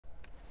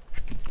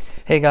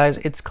Hey guys,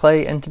 it's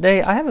Clay, and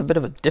today I have a bit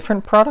of a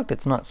different product.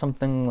 It's not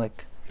something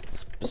like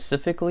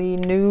specifically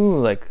new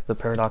like the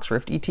Paradox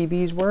Rift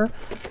ETBs were,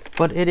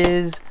 but it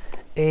is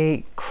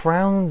a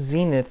Crown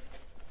Zenith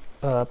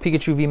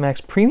Pikachu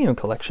VMAX Premium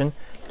Collection,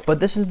 but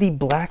this is the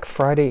Black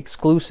Friday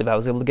exclusive. I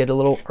was able to get it a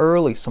little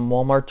early. Some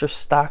Walmart are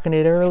stocking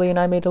it early, and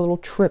I made a little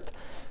trip.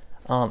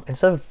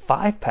 Instead of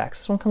 5 packs,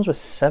 this one comes with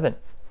 7,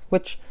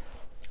 which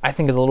I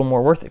think is a little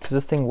more worth it because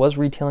this thing was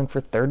retailing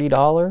for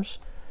 $30.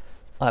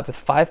 With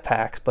 5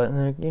 packs, but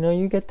you know,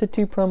 you get the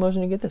 2 promos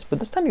and you get this. But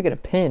this time you get a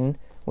pin,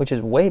 which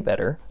is way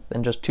better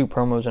than just 2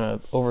 promos and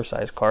an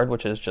oversized card,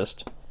 which is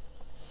just,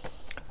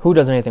 who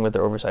does anything with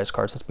their oversized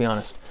cards, let's be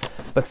honest.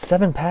 But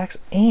 7 packs,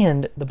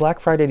 and the Black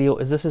Friday deal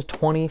is this is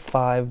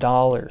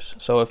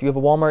 $25. So if you have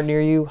a Walmart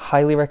near you,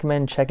 highly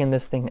recommend checking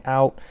this thing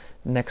out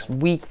next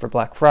week for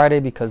Black Friday,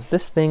 because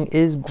this thing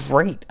is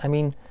great. I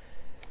mean,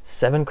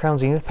 7 Crown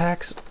Zenith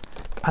packs,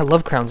 I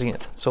love Crown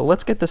Zenith. So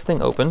let's get this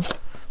thing open.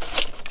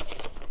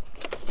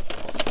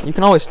 You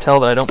can always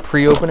tell that I don't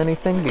pre-open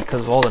anything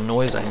because of all the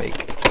noise I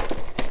make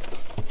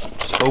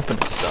just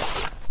opening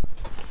stuff.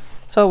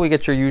 So we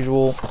get your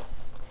usual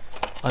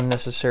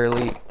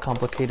unnecessarily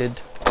complicated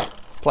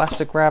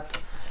plastic wrap.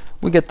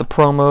 We get the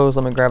promos.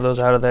 Let me grab those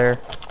out of there.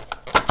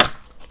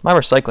 My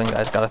recycling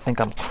guys gotta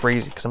think I'm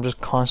crazy because I'm just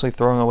constantly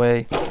throwing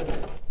away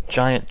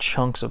giant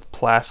chunks of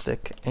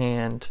plastic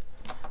and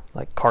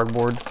like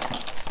cardboard.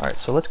 Alright,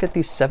 so let's get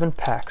these 7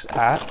 packs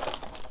at.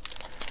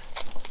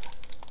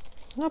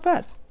 Not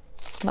bad.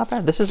 Not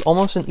bad. This is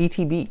almost an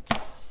ETB,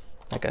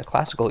 like a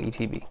classical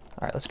ETB. All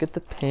right, let's get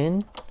the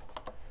pin.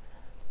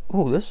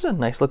 Ooh, this is a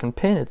nice looking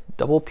pin. It's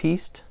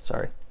double-pieced.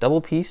 Sorry,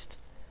 double-pieced.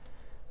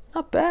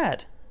 Not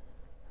bad.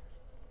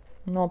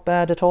 Not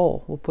bad at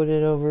all. We'll put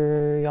it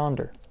over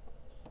yonder.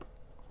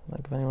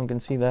 Like if anyone can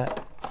see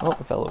that. Oh,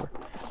 it fell over.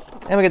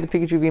 And we get the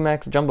Pikachu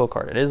VMAX Jumbo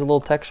card. It is a little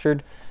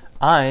textured.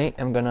 I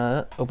am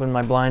gonna open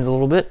my blinds a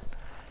little bit.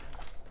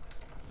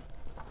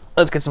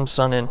 Let's get some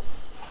sun in.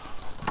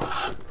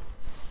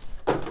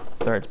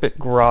 Sorry, it's a bit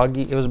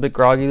groggy. It was a bit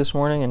groggy this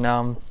morning, and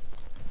now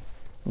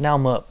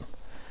I'm up.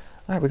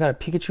 All right, we got a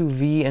Pikachu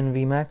V and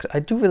VMAX. I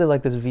do really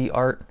like this V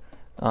art,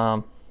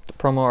 the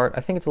promo art.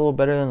 I think it's a little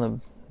better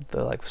than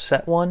the like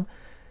set one,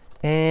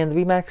 and the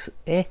VMAX,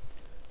 eh.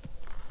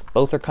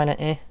 Both are kind of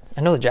eh.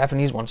 I know the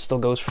Japanese one still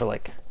goes for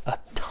like a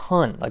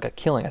ton, like a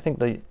killing. I think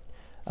the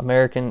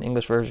American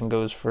English version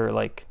goes for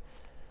like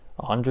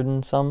 100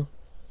 and some.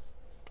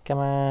 Come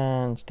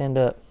on, stand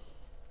up.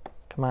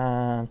 Come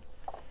on.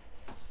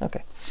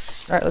 Okay.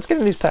 All right, let's get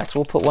into these packs.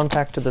 We'll put 1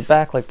 pack to the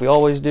back like we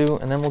always do,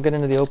 and then we'll get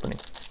into the opening.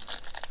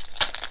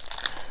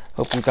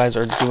 Hope you guys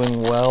are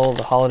doing well.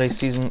 The holiday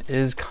season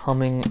is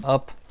coming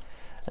up,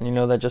 and you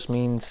know that just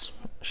means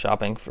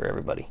shopping for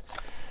everybody.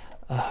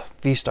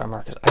 V-Star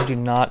markers. I do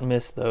not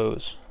miss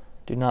those.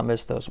 Do not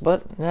miss those.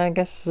 But I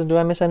guess, do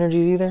I miss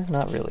energies either?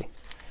 Not really.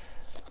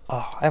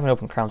 Oh, I haven't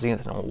opened Crown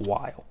Zenith in a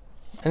while.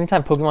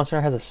 Anytime Pokemon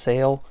Center has a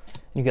sale,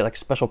 you get like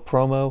special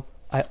promo,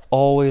 I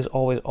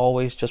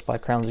always just buy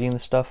Crown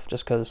Zenith stuff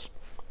just because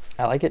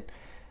I like it.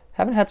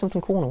 Haven't had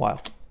something cool in a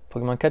while.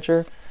 Pokemon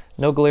Catcher.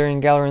 No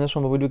Galarian Gallery in this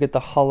one, but we do get the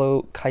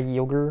Holo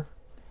Kyogre,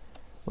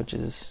 which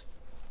is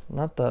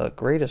not the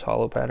greatest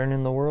holo pattern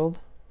in the world.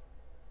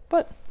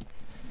 But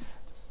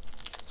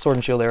Sword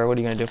and Shield Arrow, what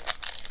are you going to do?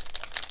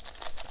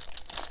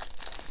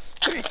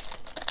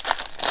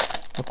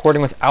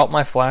 Recording without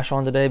my flash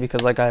on today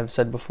because like I've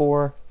said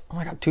before, oh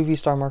my god, 2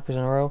 V-Star markers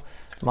in a row.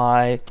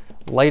 My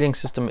lighting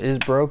system is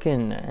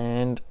broken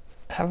and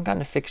I haven't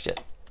gotten it fixed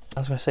yet. I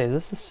was gonna say, is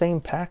this the same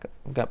pack?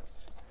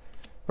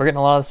 We're getting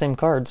a lot of the same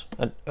cards.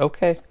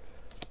 Okay,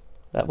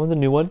 that one's a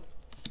new one.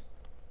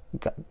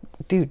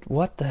 Dude,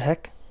 what the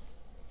heck?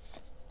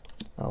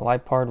 A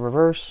Lipard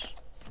reverse.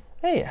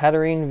 Hey,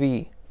 Hatterene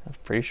V. I'm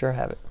pretty sure I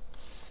have it.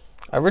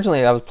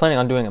 Originally, I was planning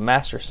on doing a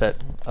master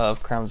set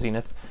of Crown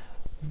Zenith,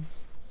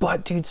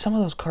 but dude, some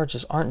of those cards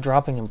just aren't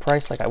dropping in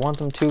price like I want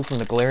them to from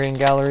the Galarian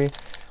Gallery.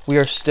 We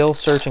are still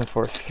searching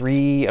for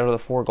 3 out of the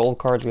 4 gold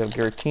cards. We have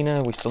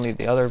Giratina. We still need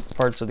the other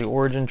parts of the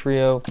Origin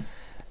Trio.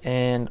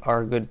 And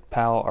our good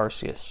pal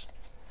Arceus.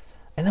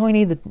 And then we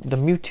need the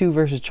Mewtwo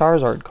versus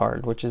Charizard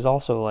card, which is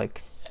also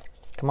like,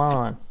 come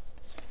on.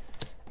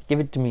 Give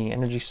it to me.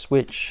 Energy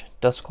Switch,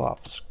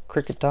 Dusclops,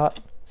 Kricketot,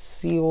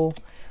 Seal,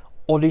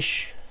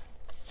 Oddish,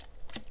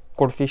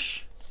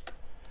 Corphish,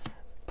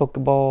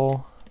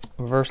 Pokeball,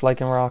 Reverse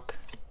Lycanroc.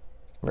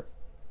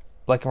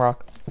 Lycanroc.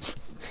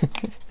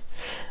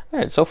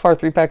 Alright, so far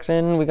 3 packs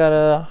in, we got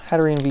a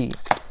Hatterene V.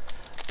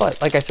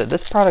 But, like I said,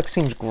 this product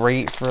seems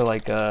great for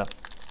like a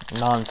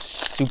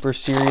non-super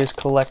serious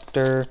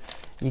collector.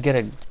 You get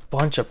a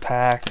bunch of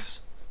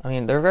packs. I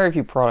mean, there are very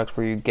few products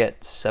where you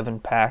get 7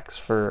 packs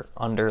for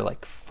under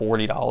like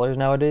 $40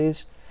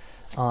 nowadays.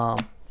 So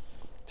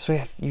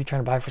if you're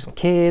trying to buy for some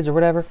kids or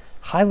whatever,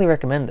 highly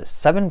recommend this.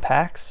 7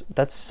 packs,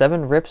 that's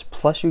 7 rips,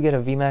 plus you get a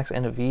VMAX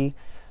and a V.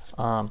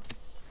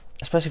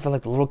 Especially for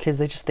like the little kids,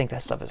 they just think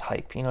that stuff is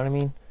hype, you know what I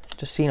mean?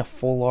 Just seeing a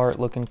full art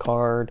looking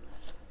card.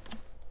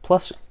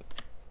 Plus,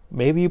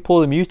 maybe you pull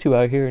the Mewtwo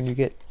out here and you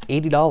get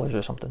 $80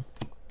 or something.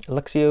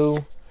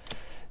 Alexio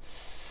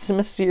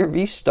Simisear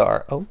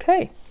V-Star.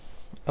 Okay.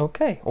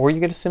 Okay. Or you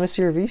get a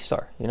Simisear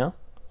V-Star, you know?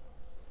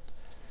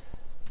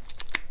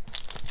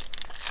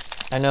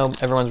 I know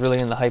everyone's really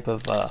in the hype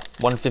of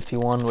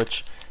 151,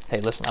 which, hey,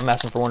 listen, I'm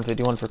asking for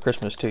 151 for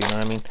Christmas too, you know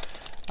what I mean?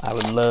 I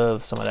would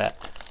love some of that.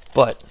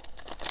 But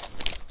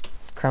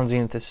Crown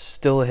Zenith is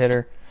still a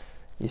hitter.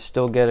 You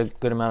still get a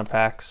good amount of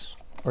packs,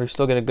 or you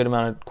still get a good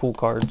amount of cool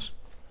cards.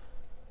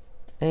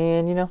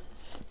 And, you know,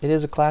 it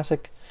is a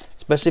classic,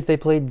 especially if they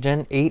played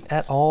Gen 8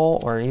 at all,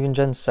 or even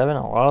Gen 7.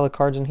 A lot of the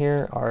cards in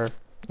here are,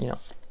 you know,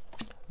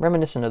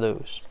 reminiscent of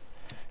those.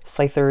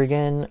 Scyther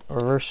again,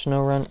 Reverse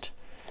Snow Runt,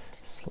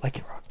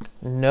 Lycan Rock.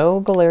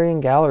 No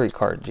Galarian Gallery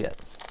cards yet.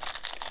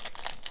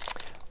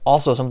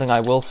 Also, something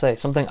I will say,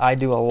 something I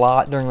do a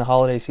lot during the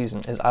holiday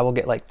season is I will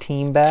get like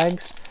team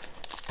bags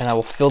and I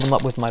will fill them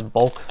up with my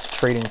bulk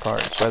trading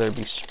cards, whether it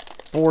be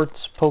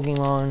sports,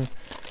 Pokemon,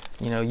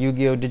 you know,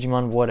 Yu-Gi-Oh,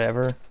 Digimon,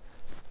 whatever,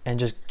 and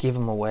just give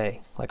them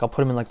away. Like I'll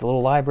put them in like the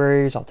little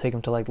libraries, I'll take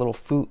them to like little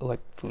food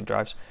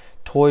drives,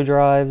 toy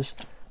drives.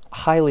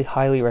 Highly,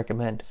 highly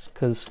recommend,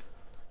 because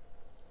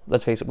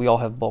let's face it, we all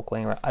have bulk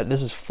laying around.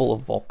 This is full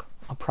of bulk.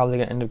 I'm probably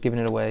gonna end up giving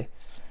it away.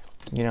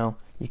 You know,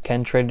 you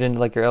can trade it into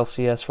like your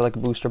LCS for like a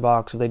booster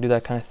box if they do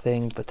that kind of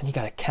thing, but then you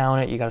gotta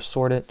count it, you gotta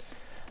sort it.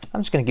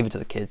 I'm just gonna give it to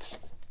the kids.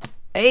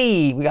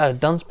 Hey, we got a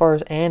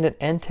Dunsparce and an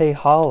Entei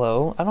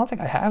Hollow. I don't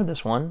think I have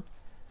this one.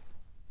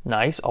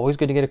 Nice, always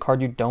good to get a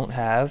card you don't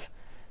have.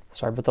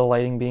 Sorry about the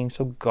lighting being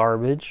so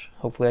garbage.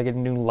 Hopefully I get a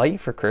new light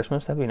for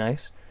Christmas, that'd be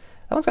nice.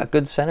 That one's got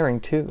good centering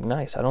too,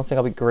 nice. I don't think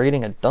I'll be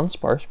grading a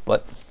Dunsparce,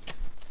 but...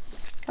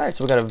 Alright,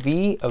 so we got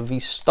a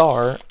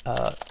V-Star,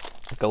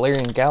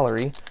 Galarian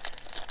Gallery.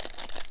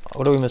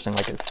 What are we missing,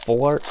 like a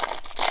full art?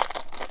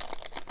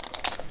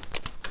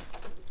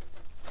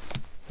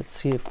 Let's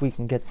see if we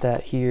can get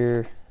that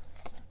here.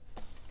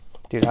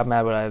 Dude, how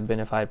mad would I have been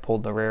if I had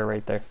pulled the rare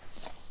right there?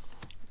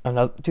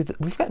 Another, dude,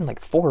 we've gotten like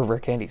 4 rare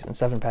candies in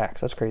 7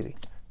 packs. That's crazy.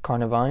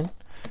 Carnivine,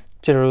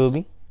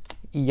 Cherubi,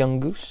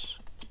 Yungoos,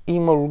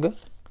 Emolga,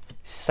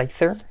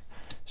 Scyther,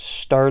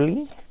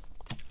 Starly,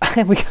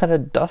 and we got a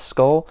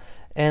Duskull,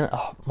 and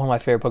one of my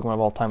favorite Pokemon of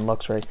all time,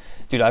 Luxray.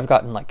 Dude, I've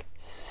gotten like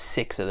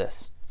 6 of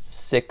this.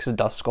 6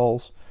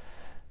 Duskulls.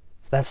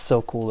 That's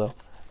so cool though.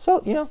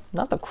 So, you know,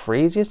 not the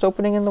craziest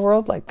opening in the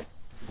world. Like,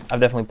 I've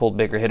definitely pulled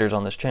bigger hitters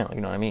on this channel, you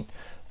know what I mean?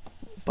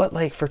 But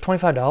like for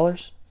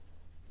 $25,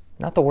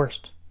 not the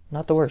worst.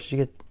 Not the worst. You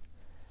get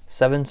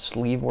 7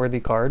 sleeve-worthy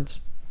cards.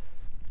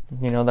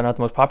 You know, they're not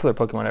the most popular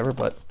Pokemon ever,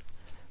 but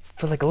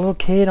for like a little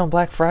kid on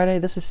Black Friday,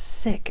 this is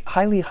sick.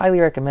 Highly, highly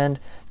recommend.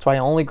 That's why I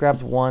only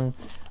grabbed one.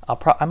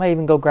 I might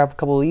even go grab a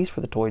couple of these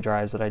for the toy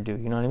drives that I do,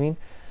 you know what I mean?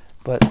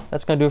 But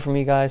that's going to do it for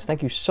me, guys.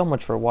 Thank you so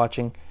much for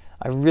watching.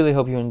 I really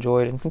hope you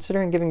enjoyed, and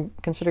consider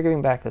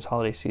giving back this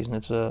holiday season.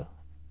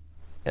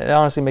 It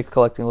honestly makes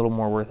collecting a little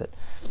more worth it.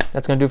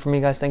 That's going to do it for me,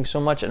 guys. Thank you so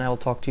much, and I will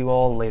talk to you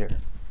all later.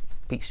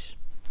 Peace.